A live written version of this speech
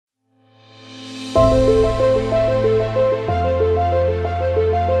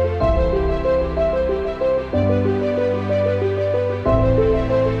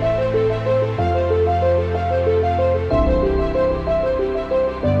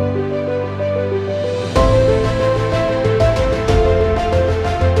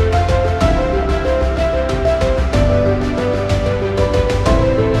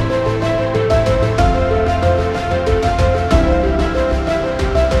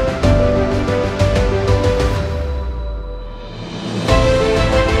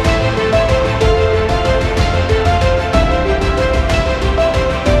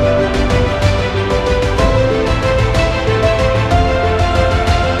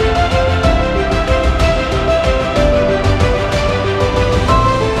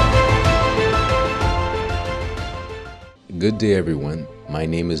Good day, everyone. My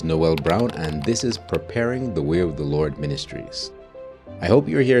name is Noel Brown, and this is Preparing the Way of the Lord Ministries. I hope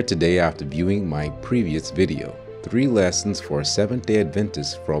you're here today after viewing my previous video, 3 Lessons for Seventh-day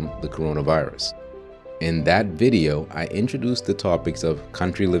Adventists from the Coronavirus. In that video, I introduced the topics of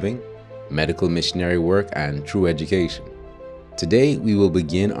country living, medical missionary work, and true education. Today, we will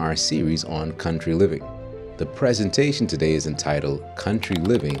begin our series on country living. The presentation today is entitled, Country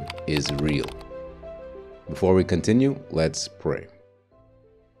Living is Real. Before we continue, let's pray.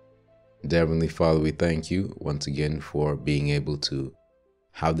 Dear Heavenly Father, we thank you once again for being able to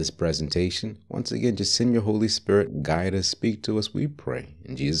have this presentation. Once again, just send your Holy Spirit, guide us, speak to us, we pray.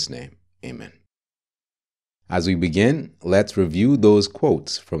 In Jesus' name, amen. As we begin, let's review those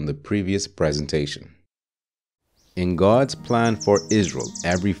quotes from the previous presentation. In God's plan for Israel,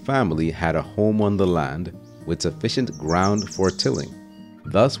 every family had a home on the land with sufficient ground for tilling.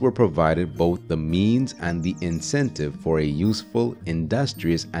 Thus were provided both the means and the incentive for a useful,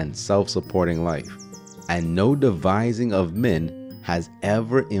 industrious, and self-supporting life, and no devising of men has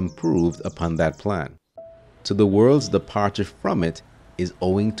ever improved upon that plan. To the world's departure from it is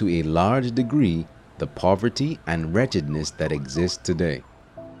owing to a large degree the poverty and wretchedness that exists today.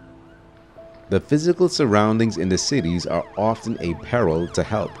 The physical surroundings in the cities are often a peril to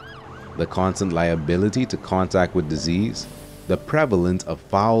health. The constant liability to contact with disease, the prevalence of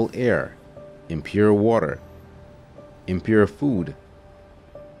foul air, impure water, impure food.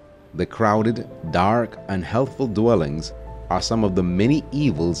 The crowded, dark, unhealthful dwellings are some of the many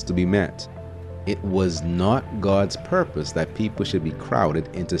evils to be met. It was not God's purpose that people should be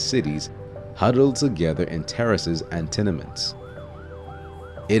crowded into cities, huddled together in terraces and tenements.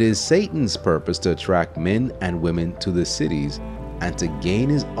 It is Satan's purpose to attract men and women to the cities, and to gain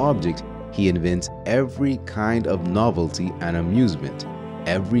his object, he invents every kind of novelty and amusement,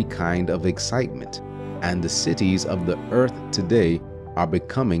 every kind of excitement, and the cities of the earth today are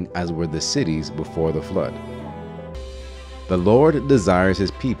becoming as were the cities before the flood. The Lord desires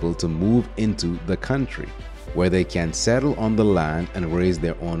his people to move into the country, where they can settle on the land and raise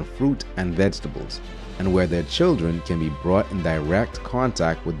their own fruit and vegetables, and where their children can be brought in direct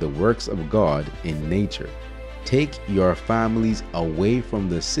contact with the works of God in nature. Take your families away from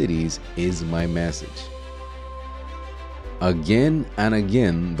the cities is my message. Again and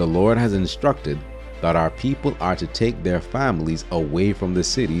again, the Lord has instructed that our people are to take their families away from the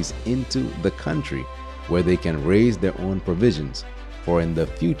cities into the country, where they can raise their own provisions. For in the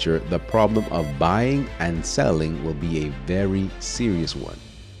future, the problem of buying and selling will be a very serious one.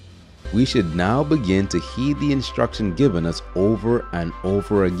 We should now begin to heed the instruction given us over and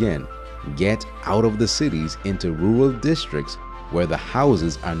over again. Get out of the cities into rural districts where the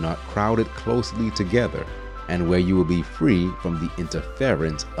houses are not crowded closely together and where you will be free from the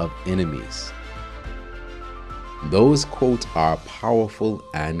interference of enemies. Those quotes are powerful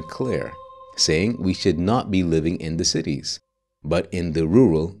and clear, saying we should not be living in the cities, but in the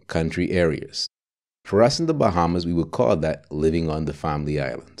rural country areas. For us in the Bahamas, we would call that living on the family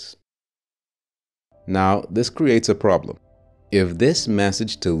islands. Now, this creates a problem. If this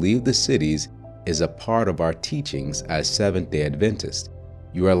message to leave the cities is a part of our teachings as Seventh-day Adventists,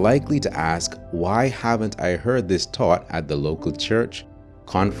 you are likely to ask, why haven't I heard this taught at the local church,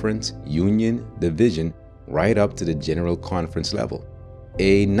 conference, union, division, right up to the general conference level?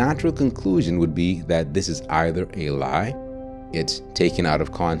 A natural conclusion would be that this is either a lie, it's taken out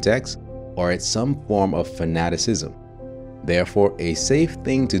of context, or it's some form of fanaticism. Therefore, a safe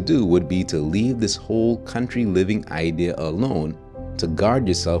thing to do would be to leave this whole country living idea alone to guard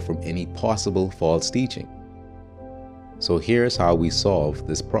yourself from any possible false teaching. So here's how we solve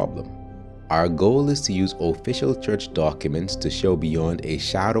this problem. Our goal is to use official church documents to show beyond a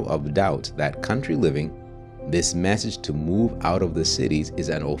shadow of doubt that country living, this message to move out of the cities, is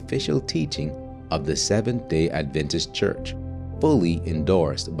an official teaching of the Seventh-day Adventist Church, fully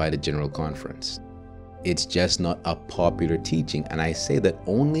endorsed by the General Conference. It's just not a popular teaching, and I say that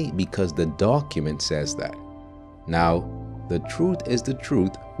only because the document says that. Now, the truth is the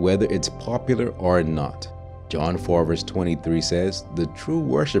truth, whether it's popular or not. John 4 verse 23 says, "The true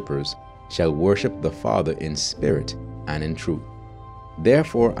worshipers shall worship the Father in spirit and in truth."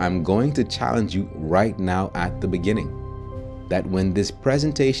 Therefore, I'm going to challenge you right now at the beginning, that when this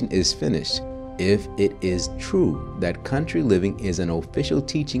presentation is finished, if it is true that country living is an official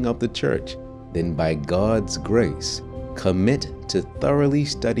teaching of the church, then by God's grace, commit to thoroughly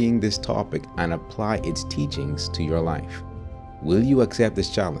studying this topic and apply its teachings to your life. Will you accept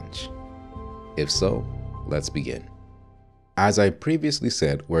this challenge? If so, let's begin. As I previously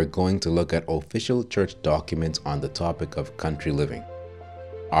said, we're going to look at official church documents on the topic of country living.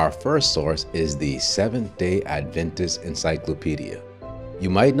 Our first source is the Seventh-day Adventist Encyclopedia. You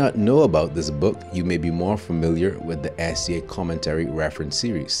might not know about this book. You may be more familiar with the SDA Commentary Reference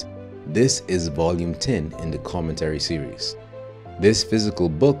Series. This is Volume 10 in the Commentary Series. This physical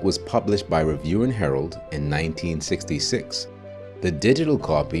book was published by Review and Herald in 1966. The digital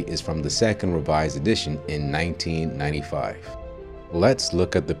copy is from the second revised edition in 1995. Let's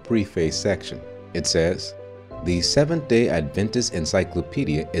look at the preface section. It says, "The Seventh-day Adventist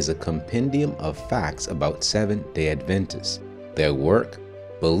Encyclopedia is a compendium of facts about Seventh-day Adventists, their work,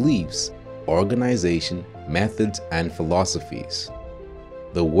 beliefs, organization, methods, and philosophies.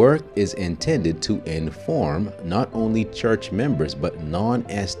 The work is intended to inform not only church members but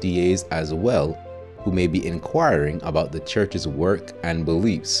non-SDAs as well, who may be inquiring about the church's work and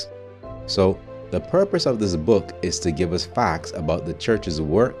beliefs." So, the purpose of this book is to give us facts about the church's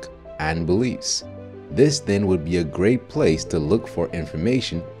work and beliefs. This then would be a great place to look for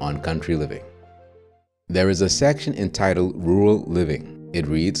information on country living. There is a section entitled Rural Living. It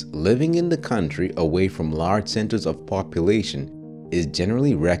reads, "Living in the country away from large centers of population is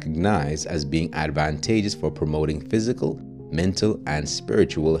generally recognized as being advantageous for promoting physical, mental, and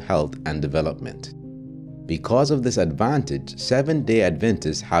spiritual health and development. Because of this advantage, Seventh-day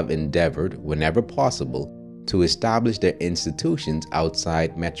Adventists have endeavored, whenever possible, to establish their institutions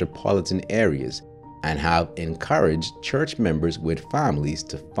outside metropolitan areas and have encouraged church members with families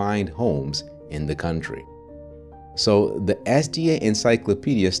to find homes in the country." So the SDA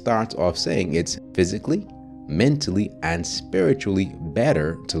Encyclopedia starts off saying it's physically, mentally, and spiritually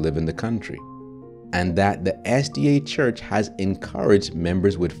better to live in the country, and that the SDA Church has encouraged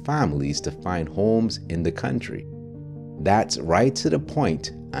members with families to find homes in the country. That's right to the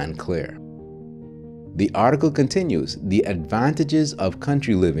point and clear. The article continues, "The advantages of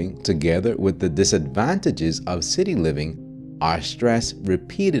country living together with the disadvantages of city living are stressed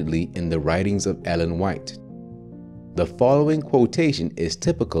repeatedly in the writings of Ellen White." The following quotation is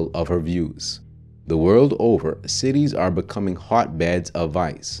typical of her views. "The world over, cities are becoming hotbeds of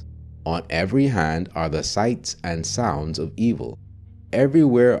vice. On every hand are the sights and sounds of evil.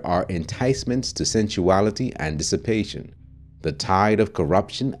 Everywhere are enticements to sensuality and dissipation. The tide of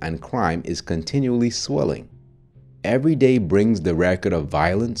corruption and crime is continually swelling. Every day brings the record of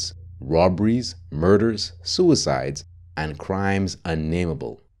violence, robberies, murders, suicides, and crimes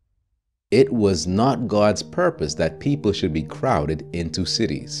unnameable. It was not God's purpose that people should be crowded into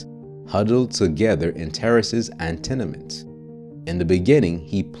cities, huddled together in terraces and tenements. In the beginning,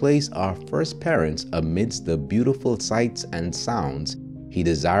 He placed our first parents amidst the beautiful sights and sounds He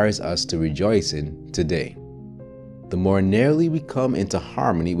desires us to rejoice in today. The more nearly we come into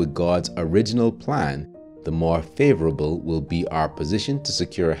harmony with God's original plan, the more favorable will be our position to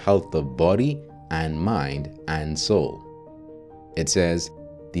secure health of body and mind and soul." It says,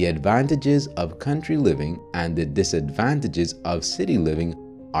 "The advantages of country living and the disadvantages of city living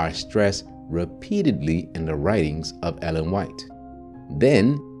are stressed repeatedly in the writings of Ellen White."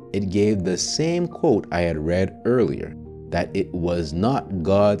 Then it gave the same quote I had read earlier, that it was not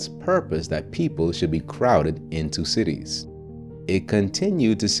God's purpose that people should be crowded into cities. It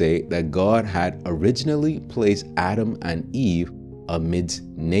continued to say that God had originally placed Adam and Eve amidst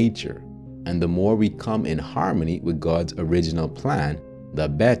nature, and the more we come in harmony with God's original plan, the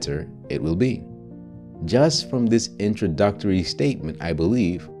better it will be. Just from this introductory statement, I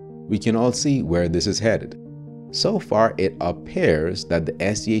believe, we can all see where this is headed. So far, it appears that the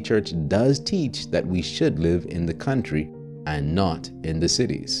SDA Church does teach that we should live in the country and not in the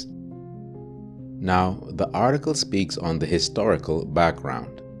cities. Now, the article speaks on the historical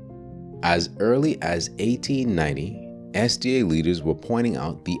background. As early as 1890, SDA leaders were pointing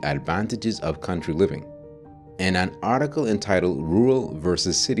out the advantages of country living. In an article entitled Rural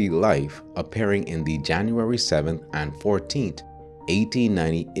versus City Life, appearing in the January 7th and 14th,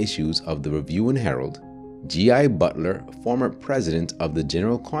 1890 issues of the Review and Herald, G.I. Butler, former president of the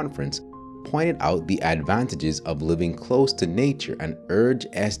General Conference, pointed out the advantages of living close to nature and urged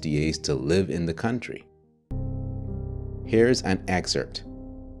SDAs to live in the country. Here's an excerpt.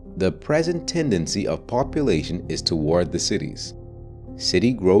 "The present tendency of population is toward the cities.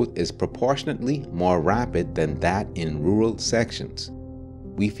 City growth is proportionately more rapid than that in rural sections.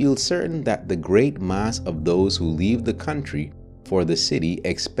 We feel certain that the great mass of those who leave the country for the city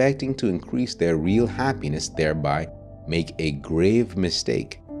expecting to increase their real happiness thereby make a grave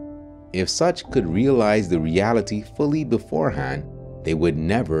mistake. If such could realize the reality fully beforehand, they would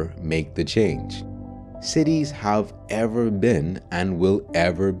never make the change. Cities have ever been and will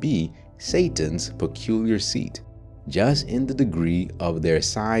ever be Satan's peculiar seat, just in the degree of their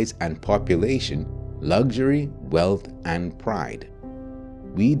size and population, luxury, wealth, and pride.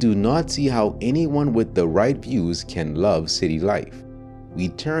 we do not see how anyone with the right views can love city life. We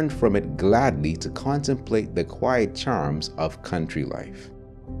turn from it gladly to contemplate the quiet charms of country life.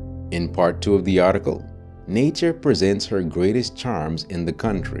 In part 2 of the article, nature presents her greatest charms in the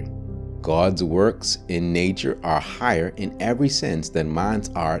country. God's works in nature are higher in every sense than man's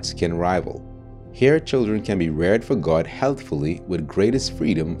arts can rival. Here, children can be reared for God healthfully with greatest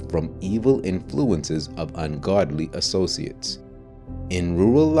freedom from evil influences of ungodly associates. In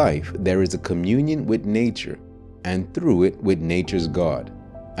rural life, there is a communion with nature, and through it with nature's God,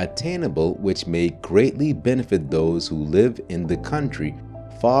 attainable, which may greatly benefit those who live in the country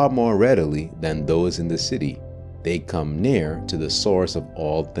far more readily than those in the city. They come near to the source of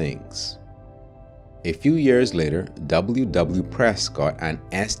all things. A few years later, W. Prescott, an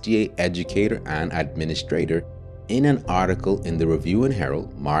SDA educator and administrator, in an article in the Review and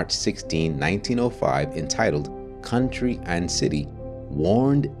Herald, March 16, 1905, entitled Country and City,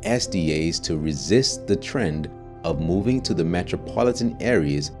 warned SDAs to resist the trend of moving to the metropolitan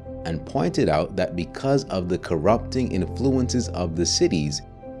areas and pointed out that because of the corrupting influences of the cities,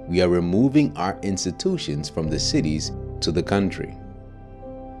 we are removing our institutions from the cities to the country.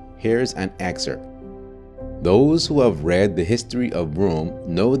 Here's an excerpt. Those who have read the history of Rome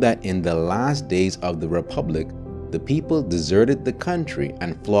know that in the last days of the Republic, the people deserted the country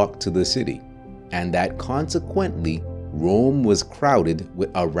and flocked to the city, and that consequently Rome was crowded with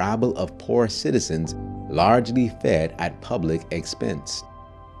a rabble of poor citizens, largely fed at public expense.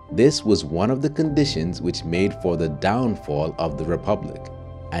 This was one of the conditions which made for the downfall of the Republic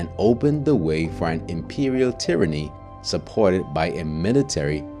and opened the way for an imperial tyranny supported by a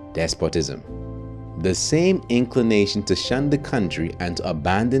military despotism. The same inclination to shun the country and to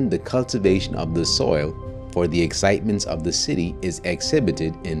abandon the cultivation of the soil for the excitements of the city is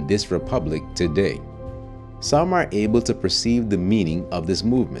exhibited in this republic today. Some are able to perceive the meaning of this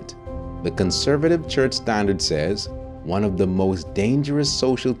movement. The Conservative Church Standard says, one of the most dangerous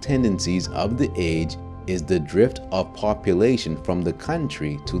social tendencies of the age is the drift of population from the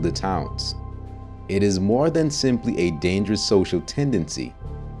country to the towns. It is more than simply a dangerous social tendency.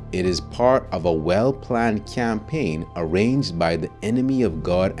 It is part of a well-planned campaign arranged by the enemy of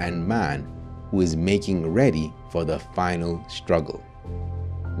God and man, who is making ready for the final struggle.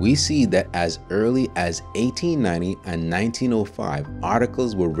 We see that as early as 1890 and 1905,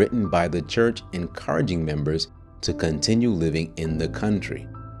 articles were written by the church encouraging members to continue living in the country.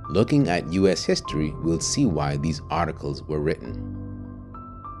 Looking at U.S. history, we'll see why these articles were written.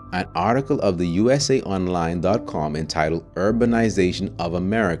 An article of the USAOnline.com entitled Urbanization of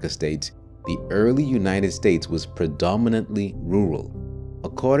America states, the early United States was predominantly rural.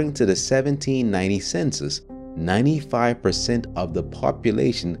 According to the 1790 census, 95% of the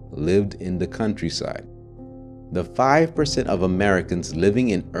population lived in the countryside. The 5% of Americans living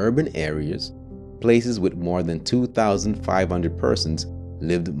in urban areas, places with more than 2,500 persons,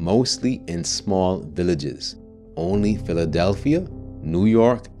 lived mostly in small villages. Only Philadelphia, New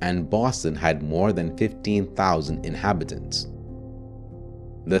York, and Boston had more than 15,000 inhabitants.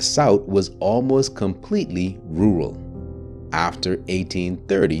 The South was almost completely rural. After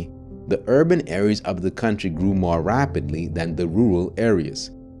 1830, the urban areas of the country grew more rapidly than the rural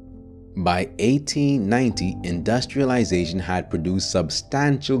areas. By 1890, industrialization had produced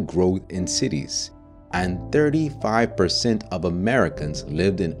substantial growth in cities, and 35% of Americans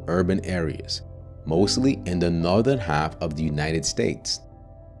lived in urban areas, mostly in the northern half of the United States.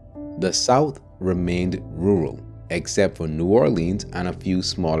 The South remained rural, except for New Orleans and a few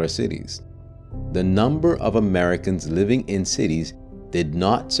smaller cities. The number of Americans living in cities did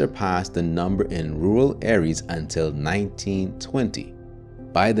not surpass the number in rural areas until 1920.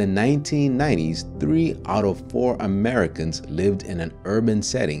 By the 1990s, 3 out of 4 Americans lived in an urban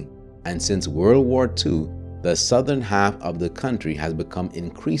setting, and since World War II, the southern half of the country has become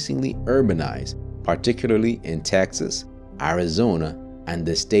increasingly urbanized, particularly in Texas, Arizona, and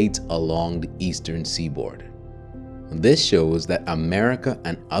the states along the eastern seaboard. This shows that America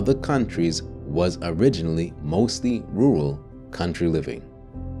and other countries was originally mostly rural country living.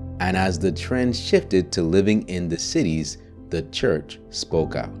 And as the trend shifted to living in the cities, the church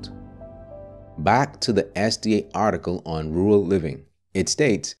spoke out. Back to the SDA article on rural living. It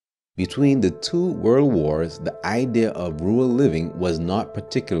states, between the 2 world wars, the idea of rural living was not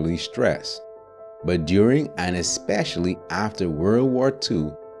particularly stressed. But during and especially after World War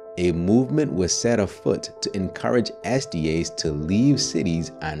II, a movement was set afoot to encourage SDAs to leave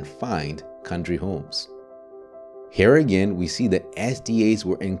cities and find country homes. Here again, we see that SDAs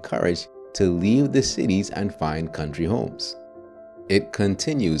were encouraged to leave the cities and find country homes. It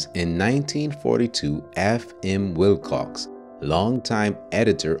continues in 1942. F. M. Wilcox, longtime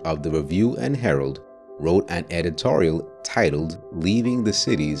editor of the Review and Herald, wrote an editorial titled "Leaving the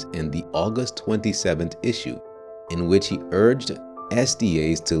Cities" in the August 27th issue, in which he urged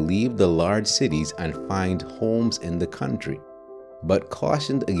SDAs to leave the large cities and find homes in the country, but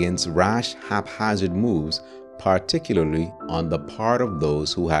cautioned against rash, haphazard moves, particularly on the part of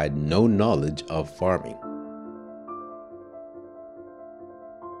those who had no knowledge of farming.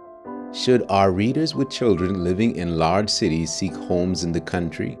 Should our readers with children living in large cities seek homes in the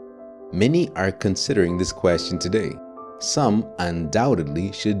country? Many are considering this question today. Some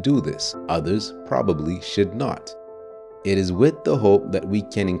undoubtedly should do this, others probably should not. It is with the hope that we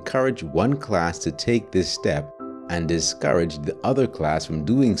can encourage one class to take this step and discourage the other class from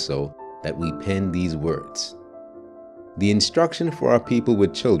doing so that we pen these words. The instruction for our people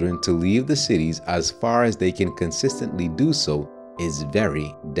with children to leave the cities as far as they can consistently do so is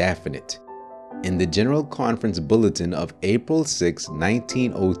very definite. In the General Conference Bulletin of April 6,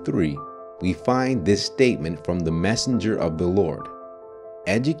 1903, we find this statement from the messenger of the Lord: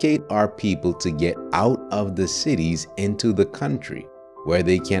 "Educate our people to get out of the cities into the country, where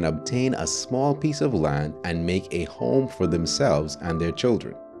they can obtain a small piece of land and make a home for themselves and their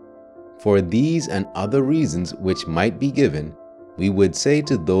children." For these and other reasons which might be given, we would say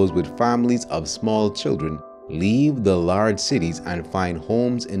to those with families of small children, leave the large cities and find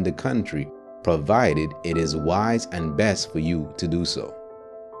homes in the country, provided it is wise and best for you to do so.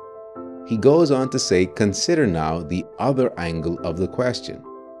 He goes on to say, consider now the other angle of the question.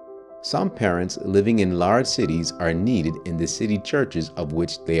 Some parents living in large cities are needed in the city churches of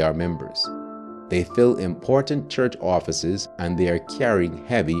which they are members. They fill important church offices and they are carrying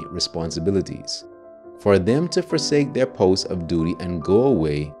heavy responsibilities. For them to forsake their posts of duty and go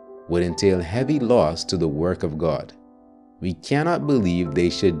away would entail heavy loss to the work of God. We cannot believe they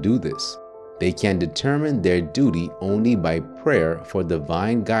should do this. They can determine their duty only by prayer for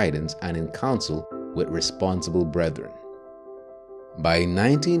divine guidance and in counsel with responsible brethren. By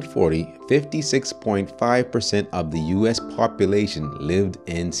 1940, 56.5% of the U.S. population lived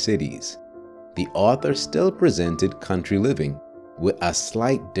in cities. The author still presented country living with a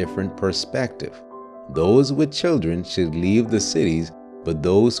slight different perspective. Those with children should leave the cities, but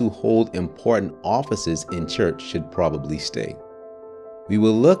those who hold important offices in church should probably stay. We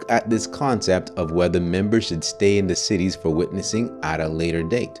will look at this concept of whether members should stay in the cities for witnessing at a later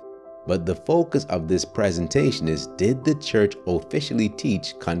date. But the focus of this presentation is, did the church officially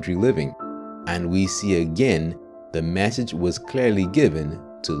teach country living? And we see again, the message was clearly given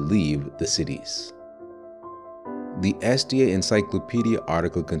to leave the cities. The SDA Encyclopedia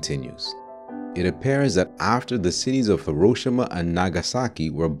article continues. It appears that after the cities of Hiroshima and Nagasaki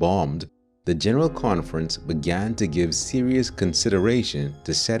were bombed, the General Conference began to give serious consideration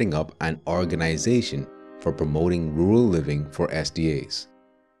to setting up an organization for promoting rural living for SDAs.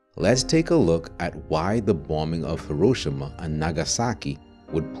 Let's take a look at why the bombing of Hiroshima and Nagasaki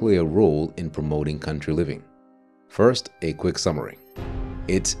would play a role in promoting country living. First, a quick summary.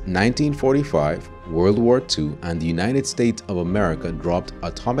 It's 1945, World War II, and the United States of America dropped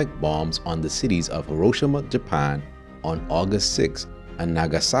atomic bombs on the cities of Hiroshima, Japan on August 6 and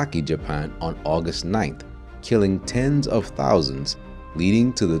Nagasaki, Japan on August 9th, killing tens of thousands,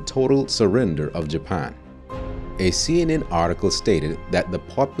 leading to the total surrender of Japan. A CNN article stated that the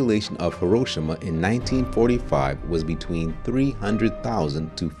population of Hiroshima in 1945 was between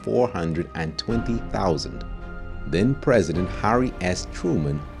 300,000 to 420,000. Then President Harry S.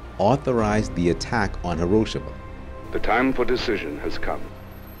 Truman authorized the attack on Hiroshima. The time for decision has come.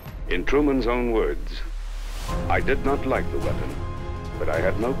 In Truman's own words, "I did not like the weapon, but I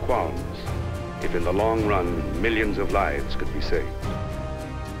had no qualms if in the long run millions of lives could be saved."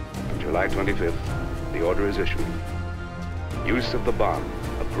 On July 25th, the order is issued. Use of the bomb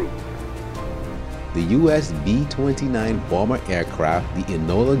approved. The U.S. B-29 bomber aircraft, the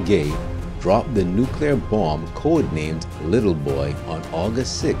Enola Gay, dropped the nuclear bomb codenamed Little Boy on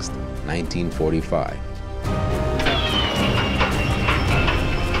August 6, 1945.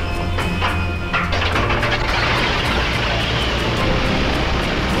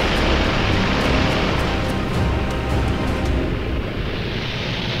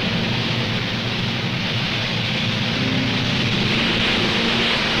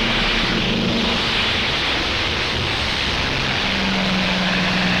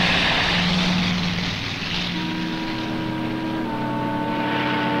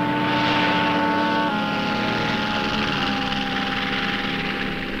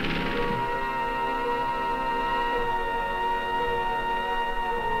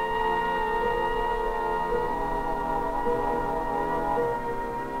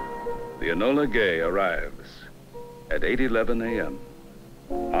 The Enola Gay arrives. at 8:11 a.m.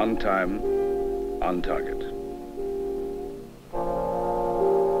 On time, on target.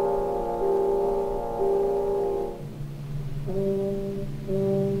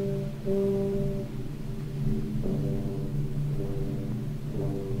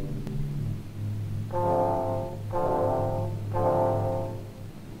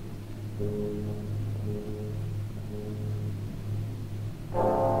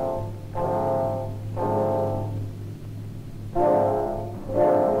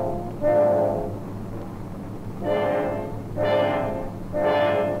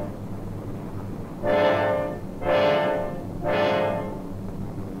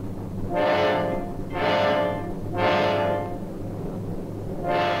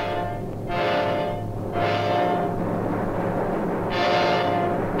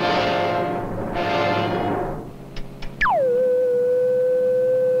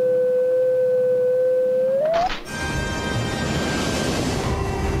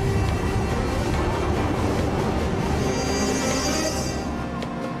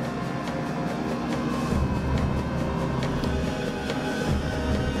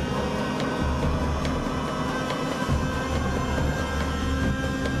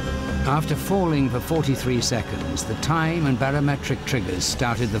 After falling for 43 seconds, the time and barometric triggers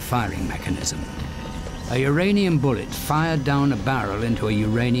started the firing mechanism. A uranium bullet fired down a barrel into a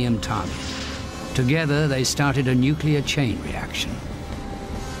uranium target. Together, they started a nuclear chain reaction.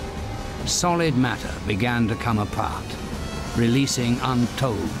 Solid matter began to come apart, releasing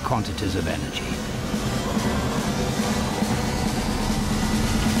untold quantities of energy.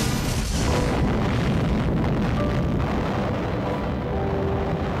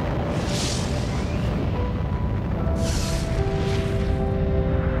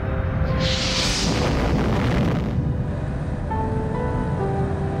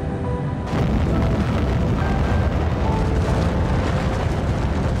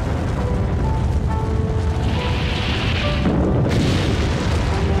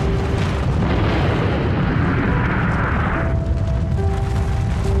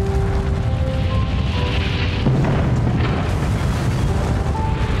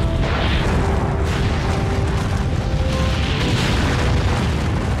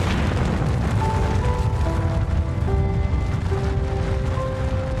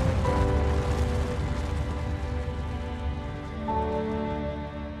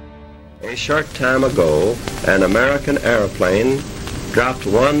 A short time ago, an American airplane dropped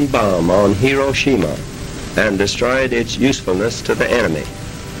one bomb on Hiroshima and destroyed its usefulness to the enemy.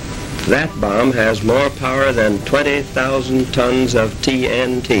 That bomb has more power than 20,000 tons of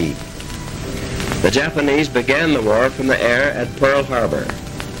TNT. The Japanese began the war from the air at Pearl Harbor.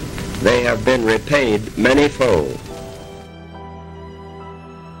 They have been repaid many-fold.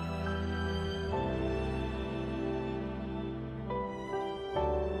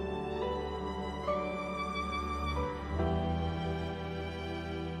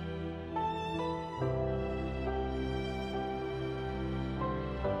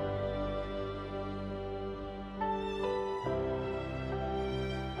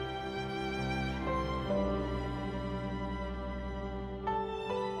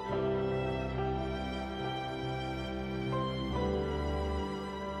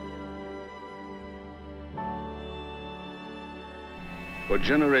 For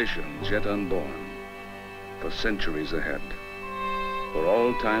generations yet unborn, for centuries ahead, for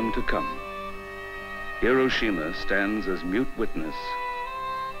all time to come, Hiroshima stands as mute witness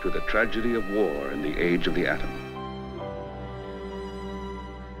to the tragedy of war in the age of the atom.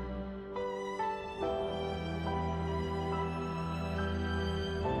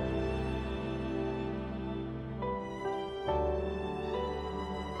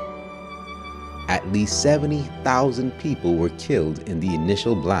 At least 70,000 people were killed in the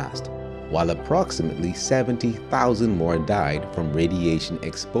initial blast, while approximately 70,000 more died from radiation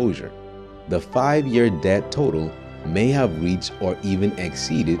exposure. The 5-year death total may have reached or even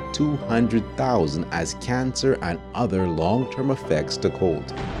exceeded 200,000 as cancer and other long-term effects took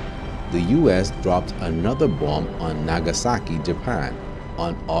hold. The US dropped another bomb on Nagasaki, Japan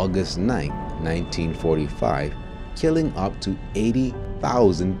on August 9, 1945, killing up to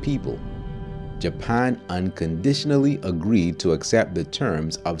 80,000 people. Japan unconditionally agreed to accept the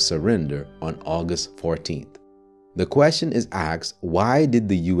terms of surrender on August 14th. The question is asked, why did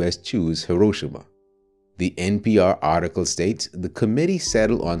the US choose Hiroshima? The NPR article states the committee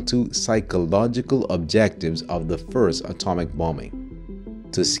settled on 2 psychological objectives of the first atomic bombing: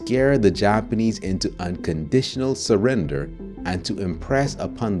 to scare the Japanese into unconditional surrender and to impress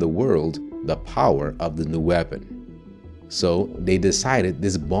upon the world the power of the new weapon. So they decided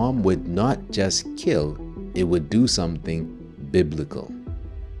this bomb would not just kill, it would do something biblical.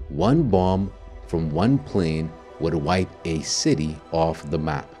 One bomb from one plane would wipe a city off the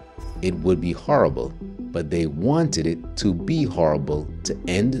map. It would be horrible, but they wanted it to be horrible to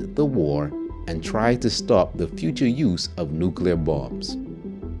end the war and try to stop the future use of nuclear bombs.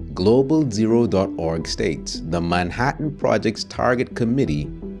 GlobalZero.org states the Manhattan Project's Target Committee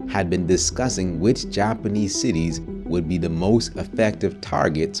had been discussing which Japanese cities would be the most effective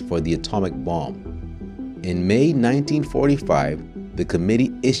targets for the atomic bomb. In May 1945, the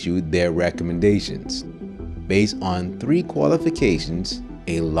committee issued their recommendations. Based on 3 qualifications: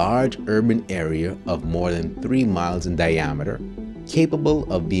 a large urban area of more than 3 miles in diameter, capable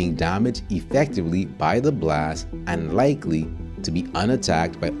of being damaged effectively by the blast and likely to be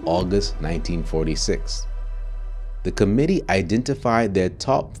unattacked by August 1946. The committee identified their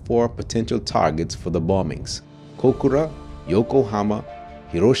top 4 potential targets for the bombings: Kokura, Yokohama,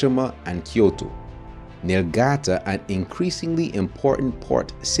 Hiroshima, and Kyoto. Niigata, an increasingly important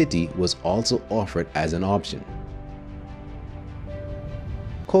port city, was also offered as an option.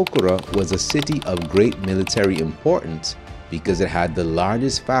 Kokura was a city of great military importance because it had the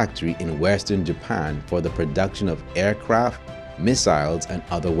largest factory in western Japan for the production of aircraft, missiles, and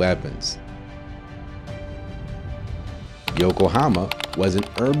other weapons. Yokohama was an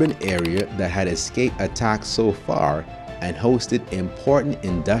urban area that had escaped attacks so far and hosted important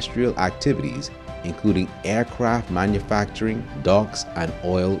industrial activities, including aircraft manufacturing, docks, and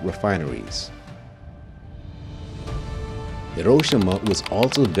oil refineries. Hiroshima was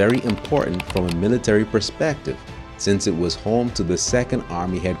also very important from a military perspective, since it was home to the 2nd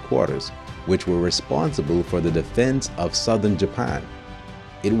Army headquarters, which were responsible for the defense of southern Japan.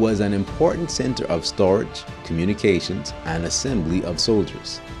 It was an important center of storage, communications, and assembly of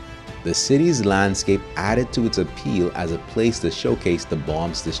soldiers. The city's landscape added to its appeal as a place to showcase the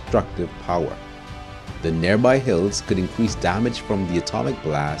bomb's destructive power. The nearby hills could increase damage from the atomic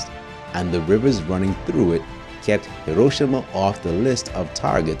blast, and the rivers running through it kept Hiroshima off the list of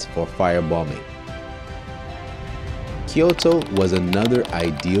targets for firebombing. Kyoto was another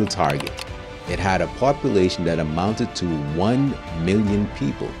ideal target. It had a population that amounted to 1 million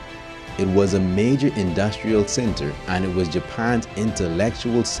people. It was a major industrial center, and it was Japan's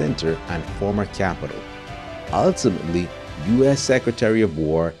intellectual center and former capital. Ultimately, U.S. Secretary of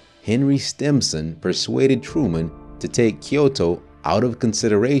War Henry Stimson persuaded Truman to take Kyoto out of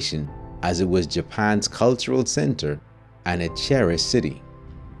consideration, as it was Japan's cultural center and a cherished city.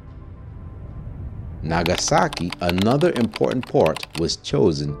 Nagasaki, another important port, was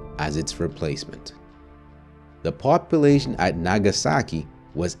chosen as its replacement. The population at Nagasaki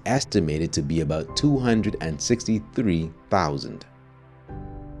was estimated to be about 263,000.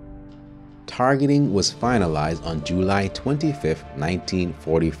 Targeting was finalized on July 25,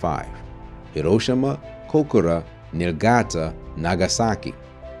 1945. Hiroshima, Kokura, Niigata, Nagasaki.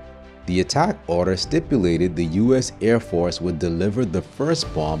 The attack order stipulated the U.S. Air Force would deliver the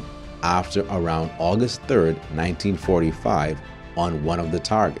first bomb after around August 3, 1945, on one of the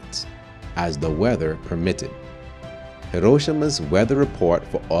targets, as the weather permitted. Hiroshima's weather report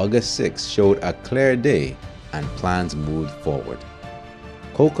for August 6 showed a clear day, and plans moved forward.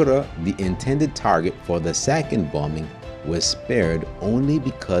 Kokura, the intended target for the second bombing, was spared only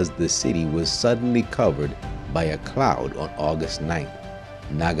because the city was suddenly covered by a cloud on August 9th.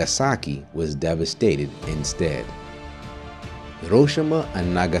 Nagasaki was devastated instead. Hiroshima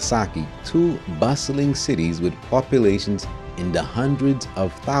and Nagasaki, 2 bustling cities with populations in the hundreds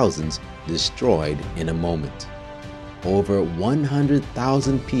of thousands, destroyed in a moment. Over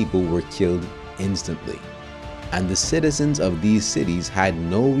 100,000 people were killed instantly, and the citizens of these cities had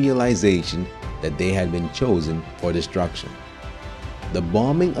no realization that they had been chosen for destruction. The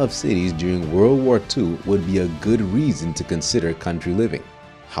bombing of cities during World War II would be a good reason to consider country living.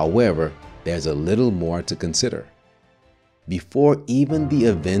 However, there's a little more to consider. Before even the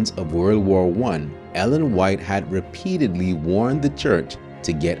events of World War I, Ellen White had repeatedly warned the church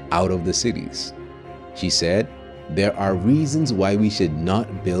to get out of the cities. She said, "There are reasons why we should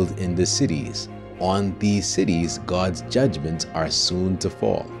not build in the cities. On these cities, God's judgments are soon to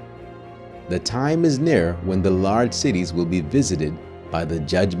fall. The time is near when the large cities will be visited by the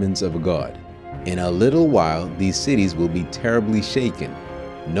judgments of God. In a little while, these cities will be terribly shaken.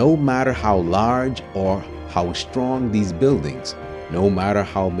 No matter how large or how strong these buildings, no matter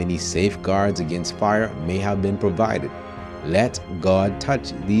how many safeguards against fire may have been provided, let God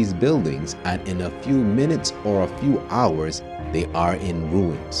touch these buildings, and in a few minutes or a few hours, they are in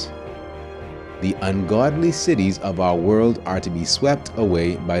ruins. The ungodly cities of our world are to be swept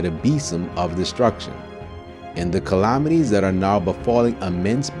away by the besom of destruction. In the calamities that are now befalling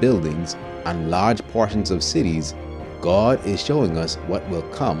immense buildings and large portions of cities, God is showing us what will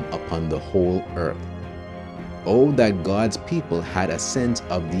come upon the whole earth. Oh, that God's people had a sense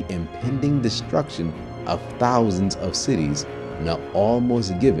of the impending destruction of thousands of cities now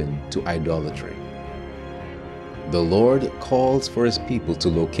almost given to idolatry. The Lord calls for his people to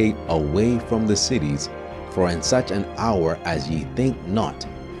locate away from the cities, for in such an hour as ye think not,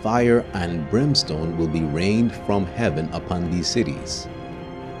 fire and brimstone will be rained from heaven upon these cities.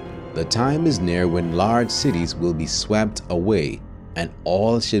 The time is near when large cities will be swept away, and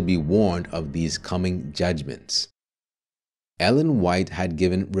all should be warned of these coming judgments. Ellen White had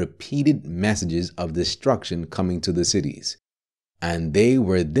given repeated messages of destruction coming to the cities, and they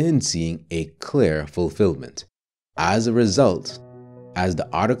were then seeing a clear fulfillment. As a result, as the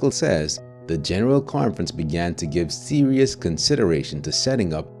article says, the General Conference began to give serious consideration to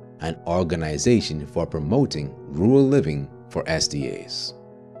setting up an organization for promoting rural living for SDAs.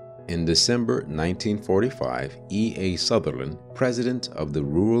 In December 1945, E.A. Sutherland, president of the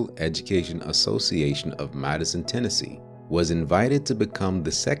Rural Education Association of Madison, Tennessee, was invited to become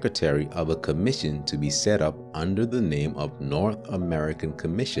the secretary of a commission to be set up under the name of North American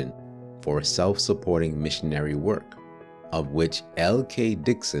Commission for Self-Supporting Missionary Work, of which L.K.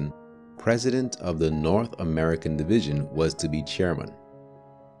 Dixon, president of the North American Division, was to be chairman.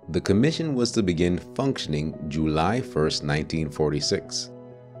 The commission was to begin functioning July 1, 1946.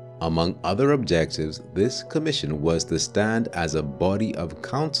 Among other objectives, this commission was to stand as a body of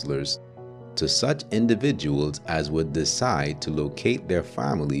counselors to such individuals as would decide to locate their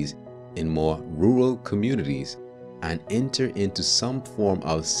families in more rural communities and enter into some form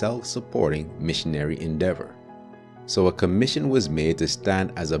of self-supporting missionary endeavor. So a commission was made to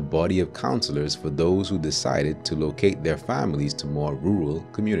stand as a body of counselors for those who decided to locate their families to more rural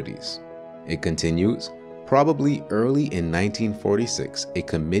communities. It continues, probably early in 1946, a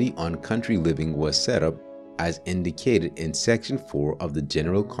committee on country living was set up as indicated in Section 4 of the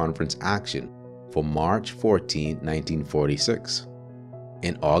General Conference Action for March 14, 1946.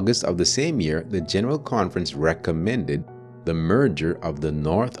 In August of the same year, the General Conference recommended the merger of the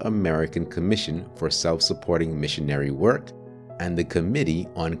North American Commission for Self-Supporting Missionary Work and the Committee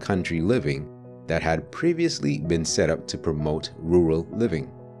on Country Living that had previously been set up to promote rural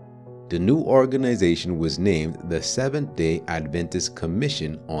living. The new organization was named the Seventh-day Adventist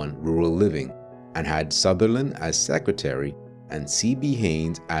Commission on Rural Living and had Sutherland as secretary and C.B.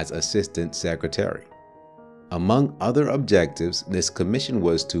 Haynes as assistant secretary. Among other objectives, this commission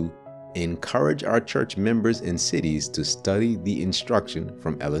was to encourage our church members in cities to study the instruction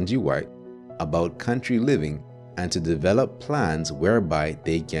from Ellen G. White about country living and to develop plans whereby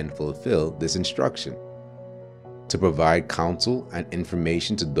they can fulfill this instruction, to provide counsel and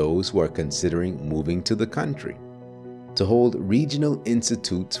information to those who are considering moving to the country, to hold regional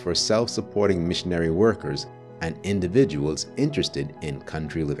institutes for self-supporting missionary workers and individuals interested in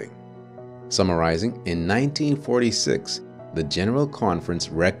country living. Summarizing, in 1946, the General Conference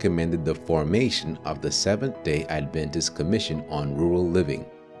recommended the formation of the Seventh-day Adventist Commission on Rural Living,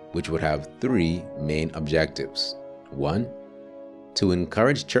 which would have three main objectives. 1. To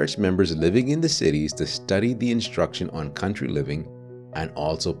encourage church members living in the cities to study the instruction on country living and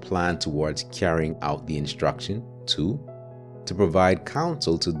also plan towards carrying out the instruction. 2. To provide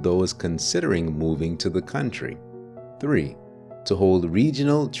counsel to those considering moving to the country. 3. To hold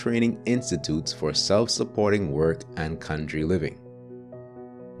regional training institutes for self-supporting work and country living.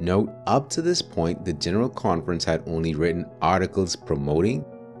 Note, up to this point, the General Conference had only written articles promoting,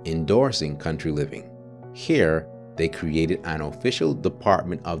 endorsing country living. Here, they created an official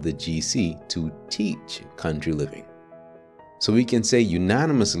department of the GC to teach country living. So we can say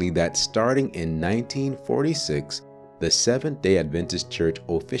unanimously that starting in 1946, the Seventh-day Adventist Church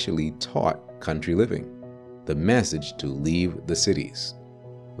officially taught country living, the message to leave the cities.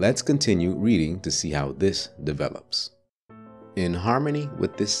 Let's continue reading to see how this develops. In harmony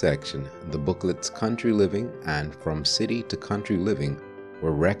with this section, the booklets Country Living and From City to Country Living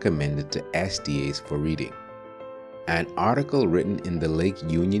were recommended to SDAs for reading. An article written in the Lake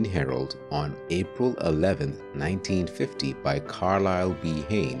Union Herald on April 11, 1950 by Carlisle B.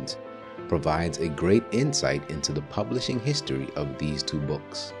 Haynes provides a great insight into the publishing history of these two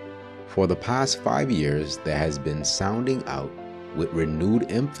books. For the past 5 years, there has been sounding out with renewed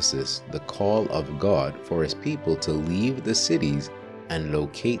emphasis the call of God for His people to leave the cities and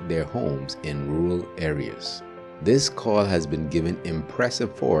locate their homes in rural areas. This call has been given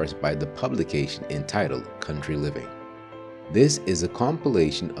impressive force by the publication entitled Country Living. This is a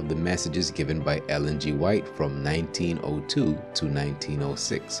compilation of the messages given by Ellen G. White from 1902 to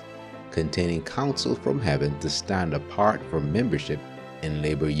 1906, containing counsel from heaven to stand apart from membership in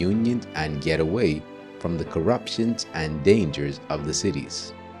labor unions and get away from the corruptions and dangers of the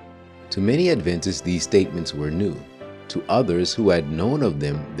cities. To many Adventists, these statements were new. To others who had known of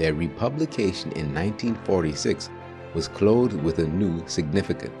them, their republication in 1946 was clothed with a new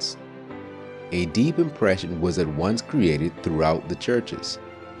significance. A deep impression was at once created throughout the churches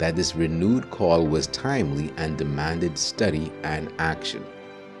that this renewed call was timely and demanded study and action.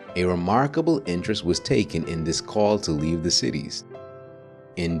 A remarkable interest was taken in this call to leave the cities.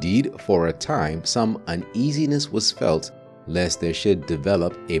 Indeed, for a time, some uneasiness was felt lest there should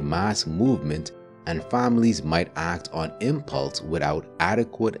develop a mass movement and families might act on impulse without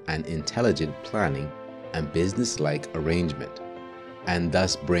adequate and intelligent planning and business-like arrangement, and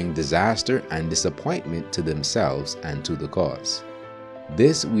thus bring disaster and disappointment to themselves and to the cause.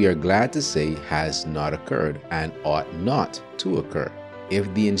 This, we are glad to say, has not occurred and ought not to occur.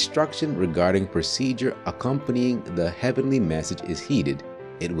 If the instruction regarding procedure accompanying the heavenly message is heeded,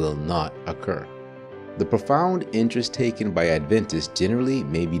 it will not occur. The profound interest taken by Adventists generally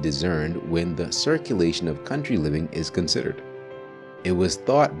may be discerned when the circulation of country living is considered. It was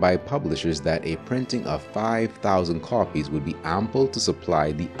thought by publishers that a printing of 5,000 copies would be ample to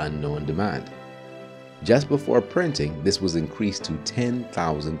supply the unknown demand. Just before printing, this was increased to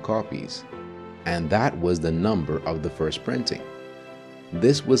 10,000 copies, and that was the number of the first printing.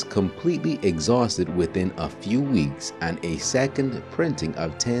 This was completely exhausted within a few weeks, and a second printing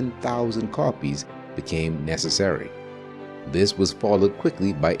of 10,000 copies became necessary. This was followed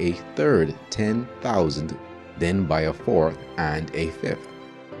quickly by a third 10,000, then by a fourth and a fifth.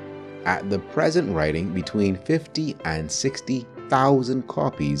 At the present writing, between 50 and 60,000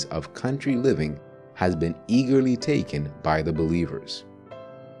 copies of Country Living has been eagerly taken by the believers.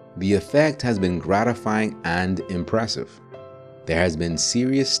 The effect has been gratifying and impressive. There has been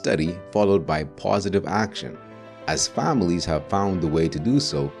serious study followed by positive action. As families have found the way to do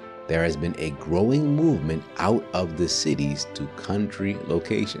so, there has been a growing movement out of the cities to country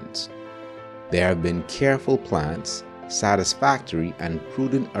locations. There have been careful plans, satisfactory and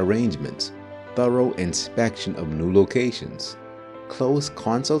prudent arrangements, thorough inspection of new locations, close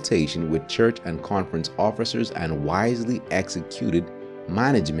consultation with church and conference officers, and wisely executed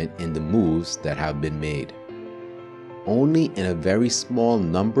management in the moves that have been made. Only in a very small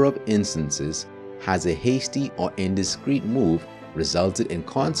number of instances has a hasty or indiscreet move resulted in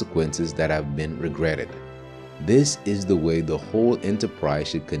consequences that have been regretted. This is the way the whole enterprise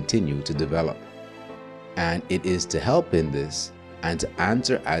should continue to develop. And it is to help in this and to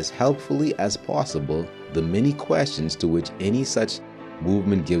answer as helpfully as possible the many questions to which any such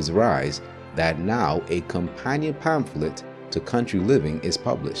movement gives rise that now a companion pamphlet to Country Living is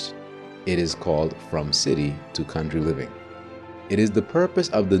published. It is called From City to Country Living. It is the purpose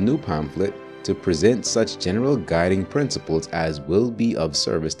of the new pamphlet to present such general guiding principles as will be of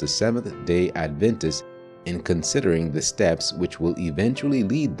service to Seventh-day Adventists in considering the steps which will eventually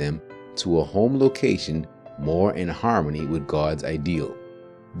lead them to a home location more in harmony with God's ideal.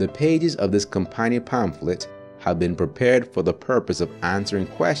 The pages of this companion pamphlet have been prepared for the purpose of answering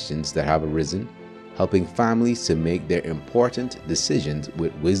questions that have arisen, helping families to make their important decisions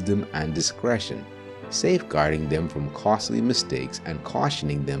with wisdom and discretion, safeguarding them from costly mistakes and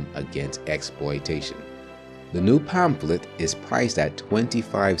cautioning them against exploitation. The new pamphlet is priced at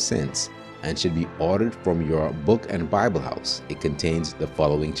 25 cents and should be ordered from your book and Bible house. It contains the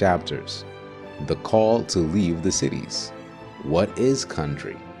following chapters: The Call to Leave the Cities, What is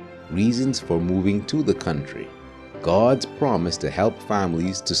Country, Reasons for Moving to the Country, God's Promise to Help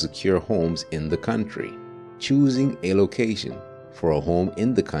Families to Secure Homes in the Country, Choosing a Location for a Home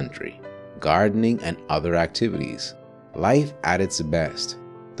in the Country, Gardening and Other Activities, Life at its Best,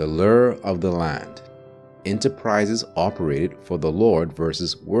 The Lure of the Land, Enterprises Operated for the Lord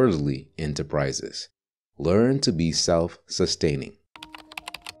versus Worldly Enterprises, Learn to be Self-Sustaining.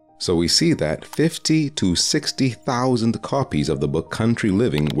 So we see that 50 to 60,000 copies of the book Country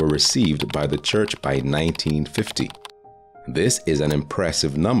Living were received by the church by 1950. This is an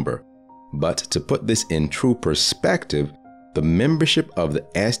impressive number, but to put this in true perspective, the membership of the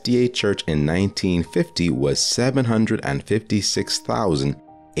SDA Church in 1950 was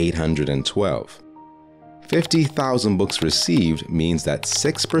 756,812. 50,000 books received means that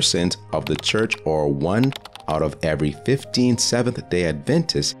 6% of the church, or 1 out of every 15 Seventh-day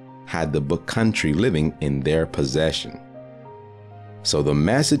Adventists, had the book Country Living in their possession. So the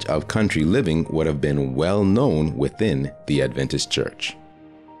message of Country Living would have been well known within the Adventist Church.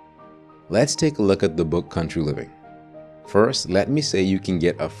 Let's take a look at the book Country Living. First, let me say you can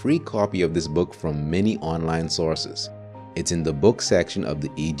get a free copy of this book from many online sources. It's in the book section of the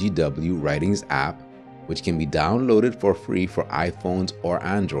EGW Writings app, which can be downloaded for free for iPhones or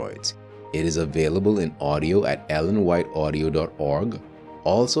Androids. It is available in audio at ellenwhiteaudio.org.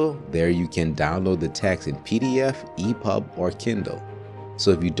 Also, there you can download the text in PDF, EPUB, or Kindle.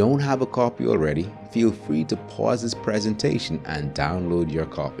 So if you don't have a copy already, feel free to pause this presentation and download your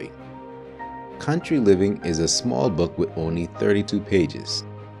copy. Country Living is a small book with only 32 pages.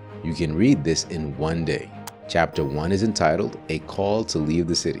 You can read this in one day. Chapter 1 is entitled A Call to Leave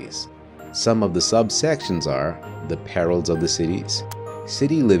the Cities. Some of the subsections are The Perils of the Cities,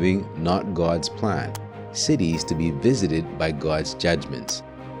 City Living Not God's Plan, Cities to be Visited by God's Judgments,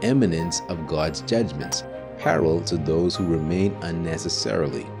 Imminence of God's Judgments, Peril to Those Who Remain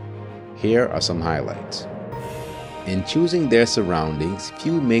Unnecessarily. Here are some highlights. In choosing their surroundings,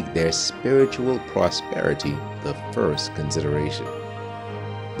 few make their spiritual prosperity the first consideration.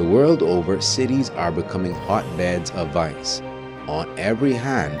 The world over, cities are becoming hotbeds of vice. On every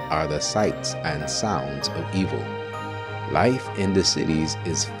hand are the sights and sounds of evil. Life in the cities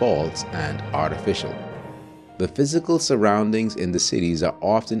is false and artificial. The physical surroundings in the cities are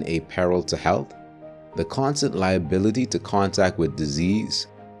often a peril to health. The constant liability to contact with disease,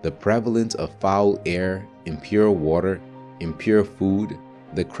 the prevalence of foul air, impure water, impure food,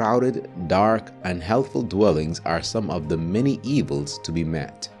 the crowded, dark, unhealthful dwellings are some of the many evils to be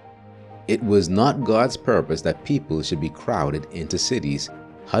met. It was not God's purpose that people should be crowded into cities,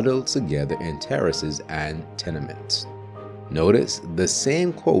 huddled together in terraces and tenements. Notice the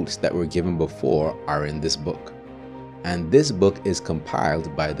same quotes that were given before are in this book. And this book is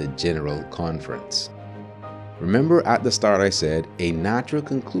compiled by the General Conference. Remember at the start I said a natural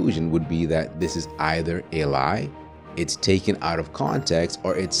conclusion would be that this is either a lie, it's taken out of context,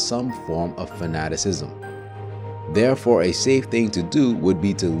 or it's some form of fanaticism. Therefore, a safe thing to do would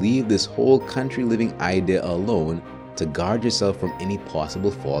be to leave this whole country living idea alone to guard yourself from any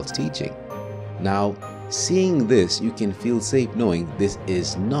possible false teaching. Now, seeing this, you can feel safe knowing this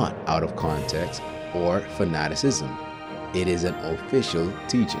is not out of context or fanaticism. It is an official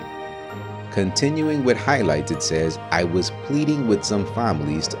teaching. Continuing with highlights, it says, I was pleading with some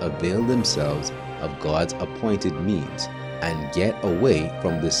families to avail themselves of God's appointed means and get away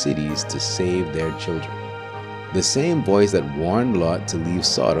from the cities to save their children. The same voice that warned Lot to leave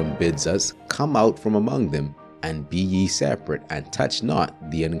Sodom bids us, come out from among them, and be ye separate, and touch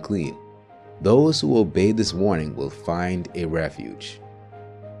not the unclean. Those who obey this warning will find a refuge.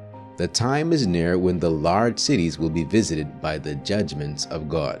 The time is near when the large cities will be visited by the judgments of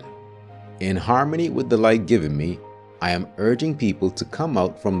God. In harmony with the light given me, I am urging people to come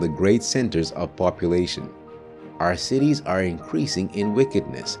out from the great centers of population. Our cities are increasing in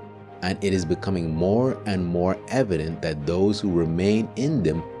wickedness, and it is becoming more and more evident that those who remain in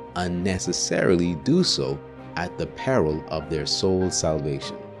them unnecessarily do so at the peril of their soul's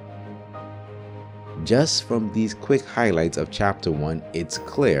salvation. Just from these quick highlights of chapter 1, it's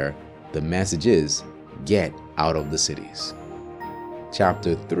clear the message is, get out of the cities.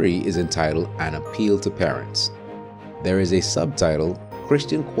 Chapter 3 is entitled An Appeal to Parents. There is a subtitle,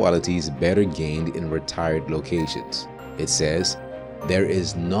 Christian Qualities Better Gained in Retired Locations. It says, there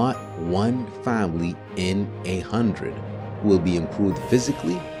is not one family in 100 who will be improved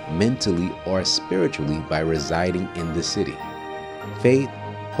physically, mentally, or spiritually by residing in the city. Faith,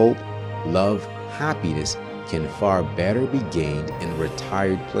 hope, love, happiness can far better be gained in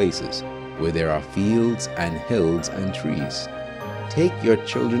retired places where there are fields and hills and trees. Take your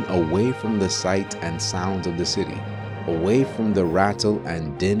children away from the sights and sounds of the city, away from the rattle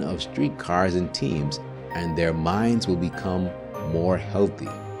and din of streetcars and teams, and their minds will become more healthy.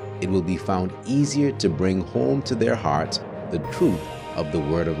 It will be found easier to bring home to their hearts the truth of the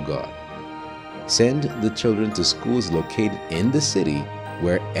Word of God. Send the children to schools located in the city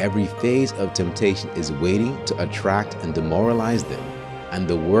where every phase of temptation is waiting to attract and demoralize them, and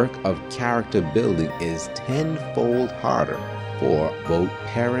the work of character building is tenfold harder for both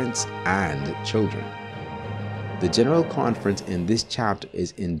parents and children. The General Conference in this chapter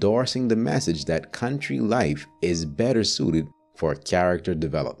is endorsing the message that country life is better suited for character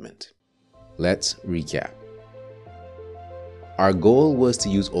development. Let's recap. Our goal was to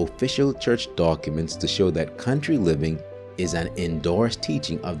use official church documents to show that country living is an endorsed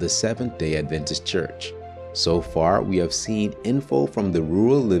teaching of the Seventh-day Adventist Church. So far, we have seen info from the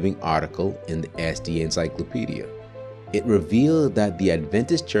Rural Living article in the SDA Encyclopedia. It revealed that the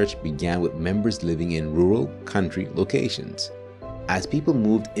Adventist Church began with members living in rural country locations. As people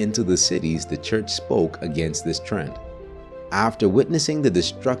moved into the cities, the church spoke against this trend. After witnessing the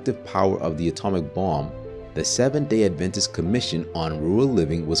destructive power of the atomic bomb, the Seventh-day Adventist Commission on Rural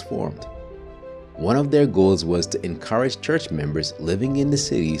Living was formed. One of their goals was to encourage church members living in the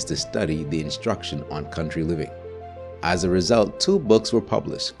cities to study the instruction on country living. As a result, 2 books were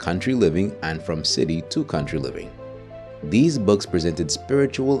published, Country Living and From City to Country Living. These books presented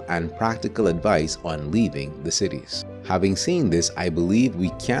spiritual and practical advice on leaving the cities. Having seen this, I believe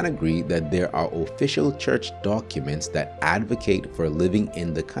we can agree that there are official church documents that advocate for living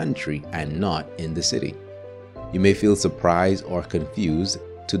in the country and not in the city. You may feel surprised or confused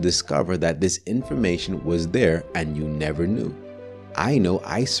to discover that this information was there and you never knew. I know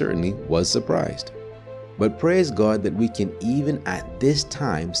I certainly was surprised. But praise God that we can even at this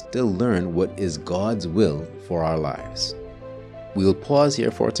time still learn what is God's will for our lives. We'll pause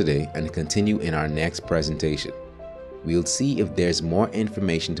here for today and continue in our next presentation. We'll see if there's more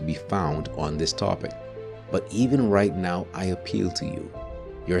information to be found on this topic. But even right now, I appeal to you.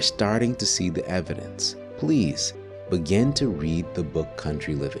 You're starting to see the evidence. Please begin to read the book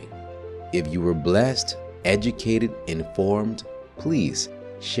Country Living. If you were blessed, educated, informed, please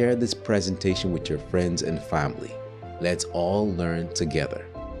share this presentation with your friends and family. Let's all learn together.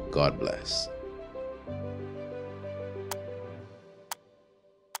 God bless.